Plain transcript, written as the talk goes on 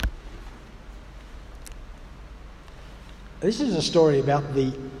This is a story about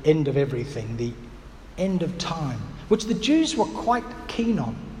the end of everything, the end of time, which the Jews were quite keen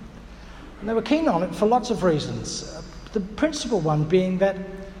on. And they were keen on it for lots of reasons. The principal one being that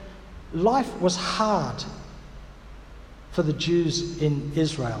life was hard for the Jews in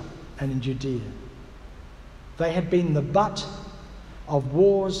Israel and in Judea. They had been the butt of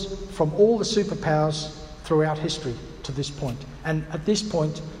wars from all the superpowers throughout history to this point. And at this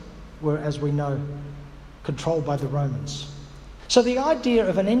point were, as we know, controlled by the Romans. So the idea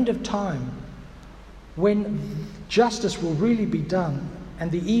of an end of time when justice will really be done and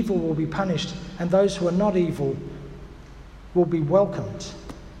the evil will be punished and those who are not evil will be welcomed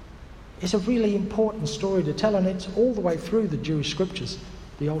is a really important story to tell, and it's all the way through the Jewish scriptures,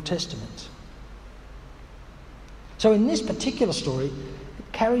 the Old Testament. So in this particular story,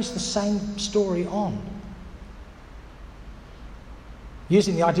 it carries the same story on.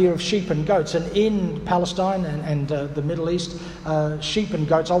 Using the idea of sheep and goats. And in Palestine and the Middle East, sheep and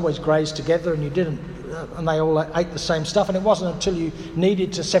goats always grazed together, and and they all ate the same stuff. And it wasn't until you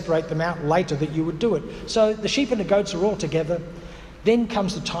needed to separate them out later that you would do it. So the sheep and the goats are all together. Then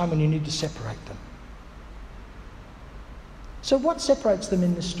comes the time when you need to separate them. So what separates them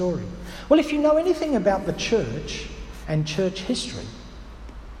in this story? Well, if you know anything about the church and church history,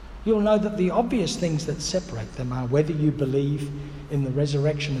 you'll know that the obvious things that separate them are whether you believe in the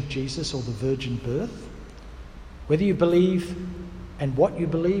resurrection of Jesus or the virgin birth, whether you believe and what you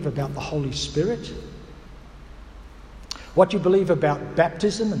believe about the Holy Spirit, what you believe about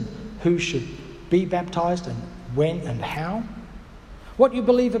baptism and who should be baptized and when and how, what you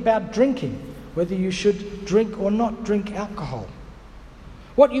believe about drinking, whether you should drink or not drink alcohol,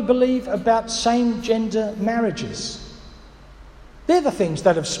 what you believe about same-gender marriages. They're the things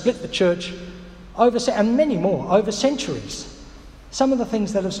that have split the church and many more, over centuries. Some of the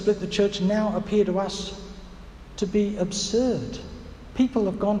things that have split the church now appear to us to be absurd. People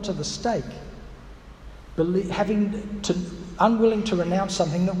have gone to the stake, unwilling to renounce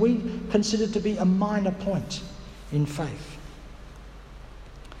something that we consider to be a minor point in faith.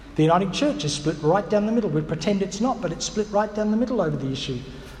 The Uniting Church is split right down the middle. We pretend it's not, but it's split right down the middle over the issue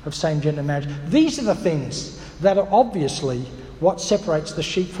of same-gender marriage. These are the things that are obviously what separates the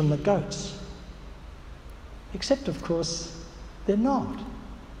sheep from the goats. Except, of course, they're not.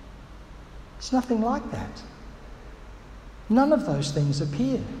 It's nothing like that. None of those things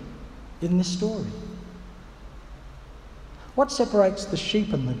appear in this story. What separates the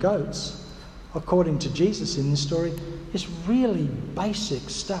sheep and the goats, according to Jesus in this story, is really basic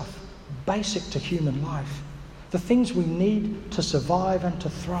stuff, basic to human life. The things we need to survive and to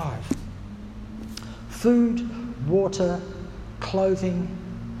thrive. Food, water, clothing,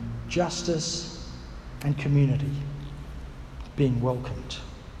 justice, and community. Being welcomed.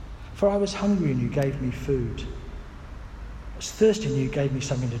 For I was hungry and you gave me food. I was thirsty and you gave me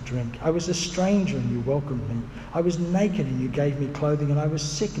something to drink. I was a stranger and you welcomed me. I was naked and you gave me clothing, and I was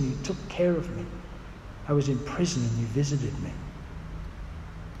sick and you took care of me. I was in prison and you visited me.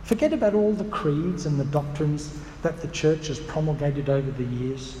 Forget about all the creeds and the doctrines that the church has promulgated over the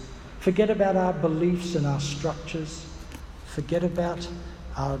years. Forget about our beliefs and our structures. Forget about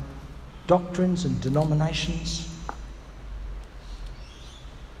our doctrines and denominations.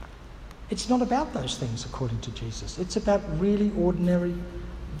 It's not about those things according to Jesus. It's about really ordinary,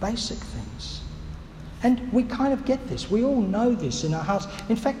 basic things. And we kind of get this. We all know this in our hearts.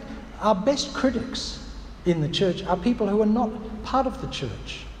 In fact, our best critics in the church are people who are not part of the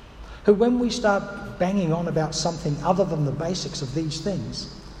church, who, when we start banging on about something other than the basics of these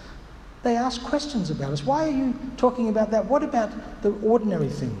things, they ask questions about us. Why are you talking about that? What about the ordinary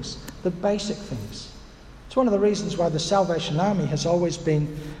things, the basic things? It's one of the reasons why the Salvation Army has always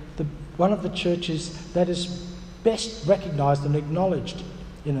been one of the churches that is best recognised and acknowledged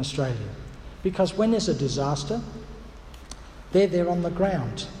in Australia. Because when there's a disaster, they're there on the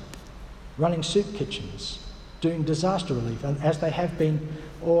ground, running soup kitchens, doing disaster relief, and as they have been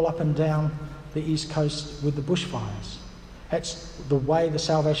all up and down the East Coast with the bushfires. That's the way the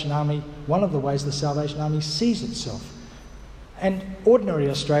Salvation Army, one of the ways the Salvation Army sees itself. And ordinary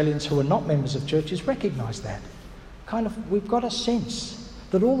Australians who are not members of churches recognise that. We've got a sense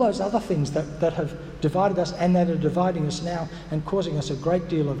that all those other things that have divided us and that are dividing us now and causing us a great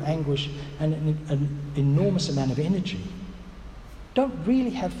deal of anguish and an enormous amount of energy don't really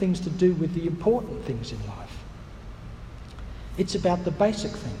have things to do with the important things in life. It's about the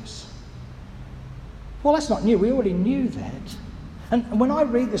basic things. Well, that's not new. We already knew that. And when I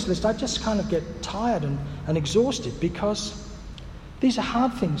read this list, I just kind of get tired and exhausted because these are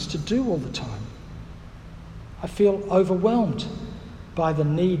hard things to do all the time. I feel overwhelmed by the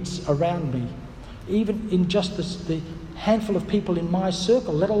needs around me, even in just the handful of people in my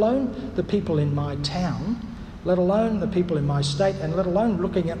circle, let alone the people in my town, let alone the people in my state, and let alone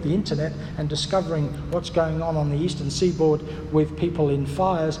looking at the internet and discovering what's going on the eastern seaboard with people in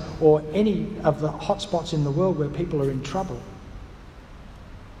fires or any of the hotspots in the world where people are in trouble.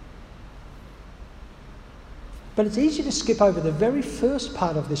 But it's easy to skip over the very first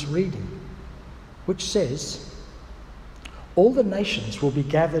part of this reading, which says, all the nations will be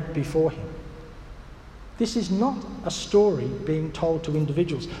gathered before him. This is not a story being told to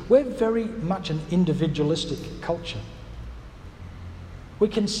individuals. We're very much an individualistic culture. We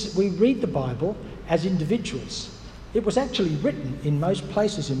read the Bible as individuals. It was actually written in most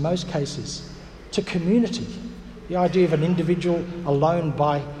places, in most cases, to community. The idea of an individual alone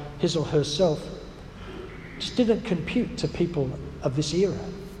by his or herself just didn't compute to people of this era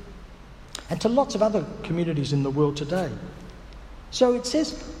and to lots of other communities in the world today. So it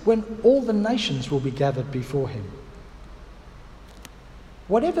says, when all the nations will be gathered before him.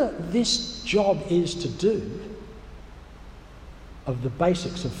 Whatever this job is to do, of the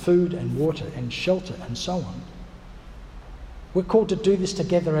basics of food and water and shelter and so on, we're called to do this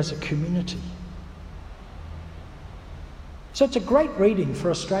together as a community. So it's a great reading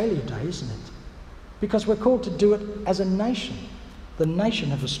for Australia Day, isn't it? Because we're called to do it as a nation, the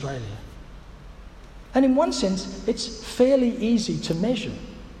nation of Australia. And in one sense, it's fairly easy to measure.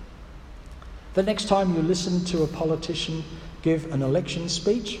 The next time you listen to a politician give an election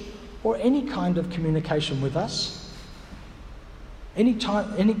speech or any kind of communication with us, any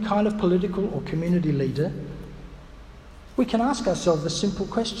kind of political or community leader, we can ask ourselves the simple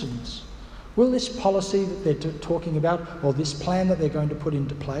questions. Will this policy that they're talking about, or this plan that they're going to put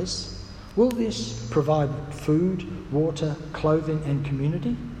into place, will this provide food, water, clothing and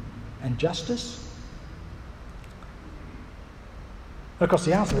community and justice? Of course,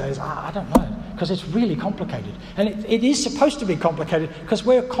 the answer to that is, I don't know, because it's really complicated. And it is supposed to be complicated because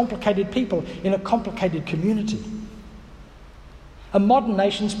we're complicated people in a complicated community. A modern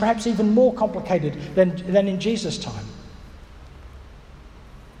nation's perhaps even more complicated than in Jesus' time.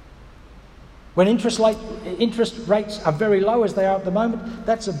 When interest rates are very low as they are at the moment,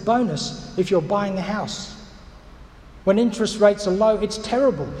 that's a bonus if you're buying a house. When interest rates are low, it's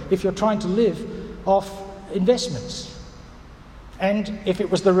terrible if you're trying to live off investments. And if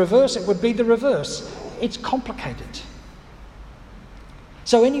it was the reverse, it would be the reverse. It's complicated.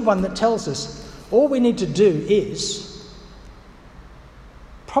 So anyone that tells us all we need to do is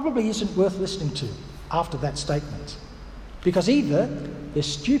probably isn't worth listening to after that statement. Because either they're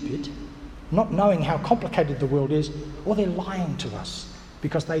stupid, not knowing how complicated the world is, or they're lying to us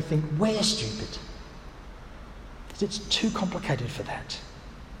because they think we're stupid. It's too complicated for that.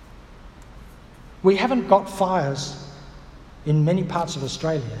 We haven't got fires in many parts of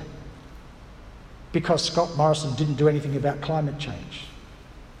Australia because Scott Morrison didn't do anything about climate change,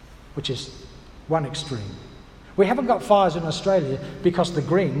 which is one extreme. We haven't got fires in Australia because the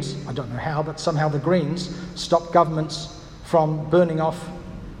Greens, I don't know how, but somehow the Greens stopped governments from burning off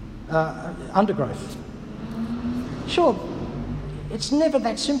undergrowth. Sure, it's never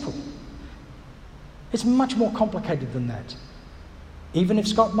that simple. It's much more complicated than that. Even if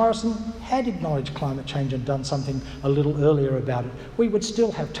Scott Morrison had acknowledged climate change and done something a little earlier about it, we would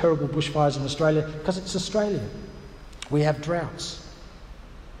still have terrible bushfires in Australia because it's Australia. We have droughts.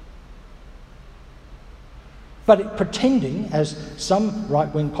 But pretending, as some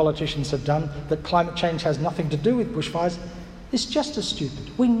right-wing politicians have done, that climate change has nothing to do with bushfires is just as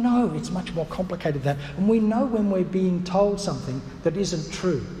stupid. We know it's much more complicated than that, and we know when we're being told something that isn't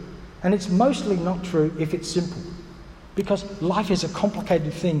true. And it's mostly not true if it's simple. Because life is a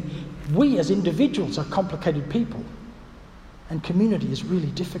complicated thing. We as individuals are complicated people. And community is really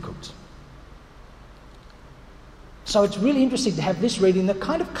difficult. So it's really interesting to have this reading that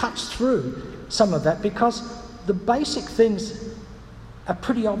kind of cuts through some of that, because the basic things are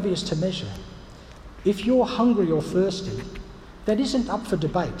pretty obvious to measure. If you're hungry or thirsty, that isn't up for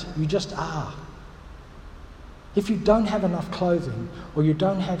debate. You just are. If you don't have enough clothing, or you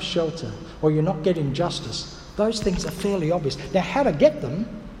don't have shelter, or you're not getting justice, those things are fairly obvious. Now, how to get them,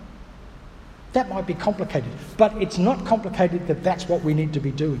 that might be complicated, but it's not complicated that that's what we need to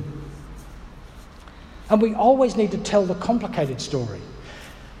be doing. And we always need to tell the complicated story.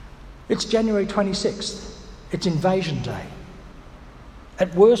 It's January 26th. It's Invasion Day.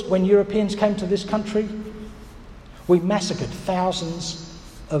 At worst, when Europeans came to this country, we massacred thousands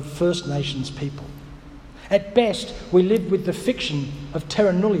of First Nations people. At best, we lived with the fiction of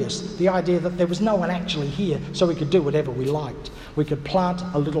terra nullius, the idea that there was no one actually here, so we could do whatever we liked. We could plant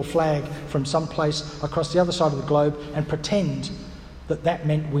a little flag from some place across the other side of the globe and pretend that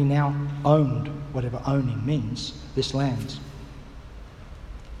meant we now owned, whatever owning means, this land.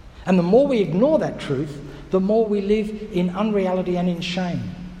 And the more we ignore that truth, the more we live in unreality and in shame.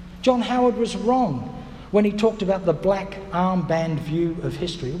 John Howard was wrong when he talked about the black armband view of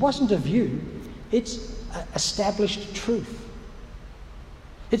history. It wasn't a view, it's established truth.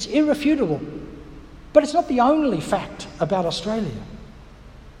 It's irrefutable, but it's not the only fact about Australia.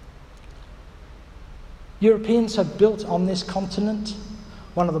 Europeans have built on this continent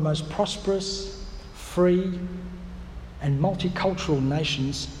one of the most prosperous, free, and multicultural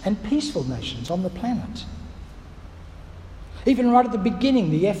nations and peaceful nations on the planet. Even right at the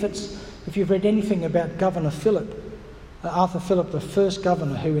beginning, the efforts, if you've read anything about Governor Phillip, Arthur Phillip, the first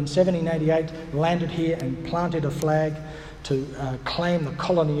governor who in 1788 landed here and planted a flag to claim the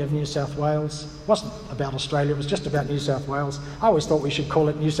colony of New South Wales. It wasn't about Australia, it was just about New South Wales. I always thought we should call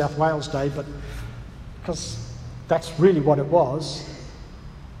it New South Wales Day, but because that's really what it was.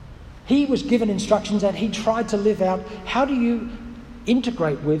 He was given instructions and he tried to live out, how do you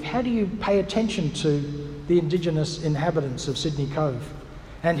integrate with, how do you pay attention to the Indigenous inhabitants of Sydney Cove?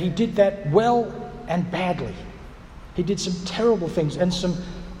 And he did that well and badly. He did some terrible things and some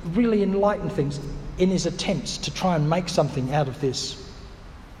really enlightened things in his attempts to try and make something out of this.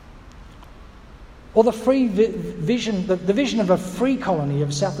 Or the vision of a free colony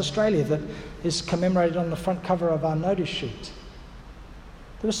of South Australia that is commemorated on the front cover of our notice sheet.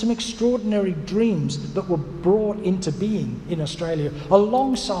 There were some extraordinary dreams that were brought into being in Australia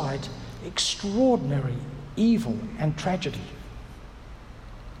alongside extraordinary evil and tragedy.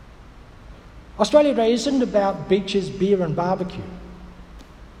 Australia Day isn't about beaches, beer and barbecue.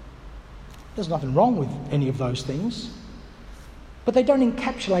 There's nothing wrong with any of those things. But they don't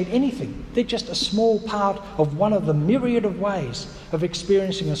encapsulate anything. They're just a small part of one of the myriad of ways of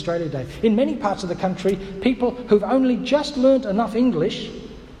experiencing Australia Day. In many parts of the country, people who've only just learnt enough English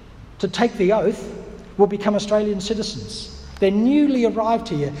to take the oath will become Australian citizens. They're newly arrived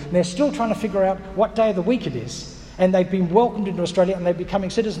here and they're still trying to figure out what day of the week it is. And they've been welcomed into Australia and they're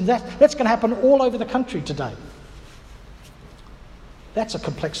becoming citizens. That's going to happen all over the country today. That's a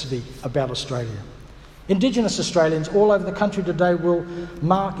complexity about Australia. Indigenous Australians all over the country today will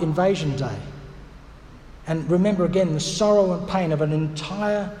mark Invasion Day. And remember again the sorrow and pain of an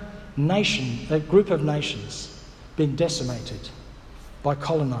entire nation, a group of nations, being decimated by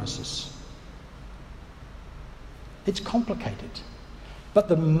colonisers. It's complicated. But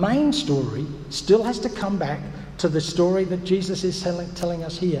the main story still has to come back to the story that Jesus is telling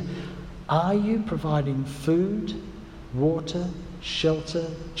us here. Are you providing food, water, shelter,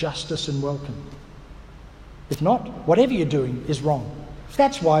 justice and welcome? If not, whatever you're doing is wrong.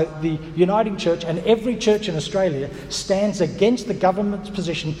 That's why the Uniting Church and every church in Australia stands against the government's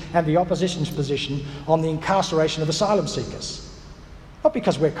position and the opposition's position on the incarceration of asylum seekers. Not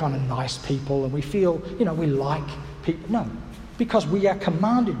because we're kind of nice people and we feel, we like people. No, because we are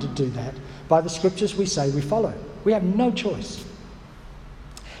commanded to do that by the scriptures we say we follow. We have no choice.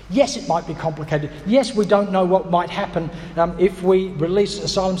 Yes, it might be complicated. Yes, we don't know what might happen if we release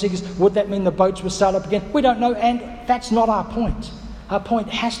asylum seekers. Would that mean the boats would start up again? We don't know, and that's not our point. Our point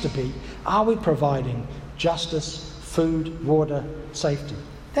has to be, are we providing justice, food, water, safety?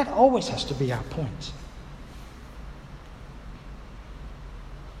 That always has to be our point.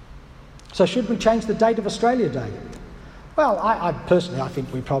 So should we change the date of Australia Day? Well, I personally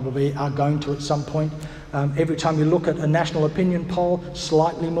think we probably are going to at some point. Every time you look at a national opinion poll,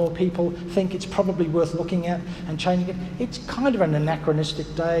 slightly more people think it's probably worth looking at and changing it. It's kind of an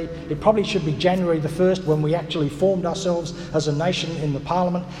anachronistic day. It probably should be January the 1st when we actually formed ourselves as a nation in the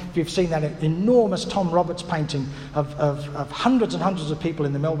Parliament. If you've seen that enormous Tom Roberts painting of hundreds and hundreds of people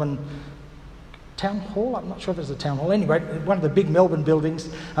in the Melbourne Town Hall? I'm not sure if it's a town hall. Anyway, one of the big Melbourne buildings,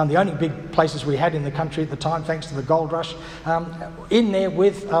 the only big places we had in the country at the time, thanks to the gold rush, in there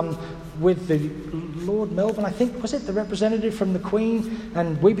with the Lord Melbourne, I think, was it the representative from the Queen,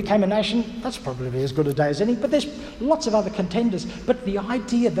 and we became a nation. That's probably as good a day as any, but there's lots of other contenders. But the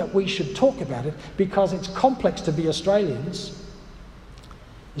idea that we should talk about it because it's complex to be Australians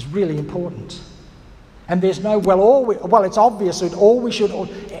is really important. And there's no, it's obvious that all we should,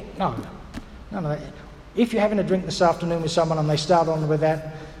 no. If you're having a drink this afternoon with someone and they start on with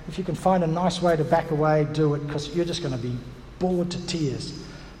that, if you can find a nice way to back away, do it, because you're just going to be bored to tears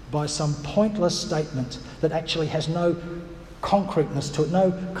by some pointless statement that actually has no concreteness to it,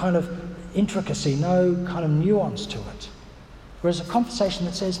 no kind of intricacy, no kind of nuance to it. Whereas a conversation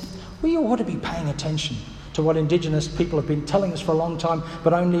that says, we ought to be paying attention to what Indigenous people have been telling us for a long time,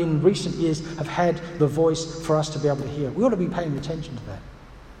 but only in recent years have had the voice for us to be able to hear. We ought to be paying attention to that.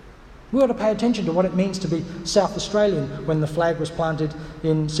 We ought to pay attention to what it means to be South Australian when the flag was planted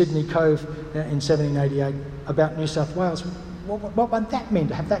in Sydney Cove in 1788 about New South Wales. What would that mean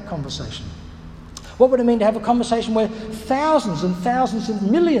to have that conversation? What would it mean to have a conversation where thousands and thousands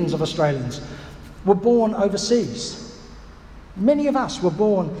and millions of Australians were born overseas? Many of us were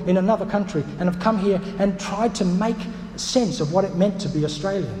born in another country and have come here and tried to make sense of what it meant to be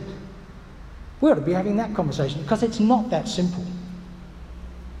Australian. We ought to be having that conversation because it's not that simple.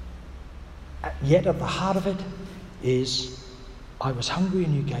 Yet at the heart of it is, I was hungry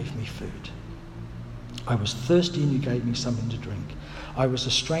and you gave me food. I was thirsty and you gave me something to drink. I was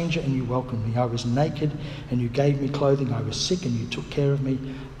a stranger and you welcomed me. I was naked and you gave me clothing. I was sick and you took care of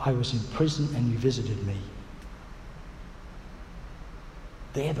me. I was in prison and you visited me.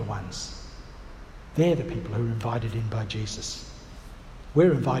 They're the ones. They're the people who are invited in by Jesus.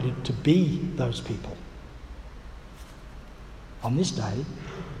 We're invited to be those people on this day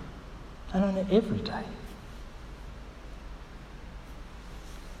and on every day.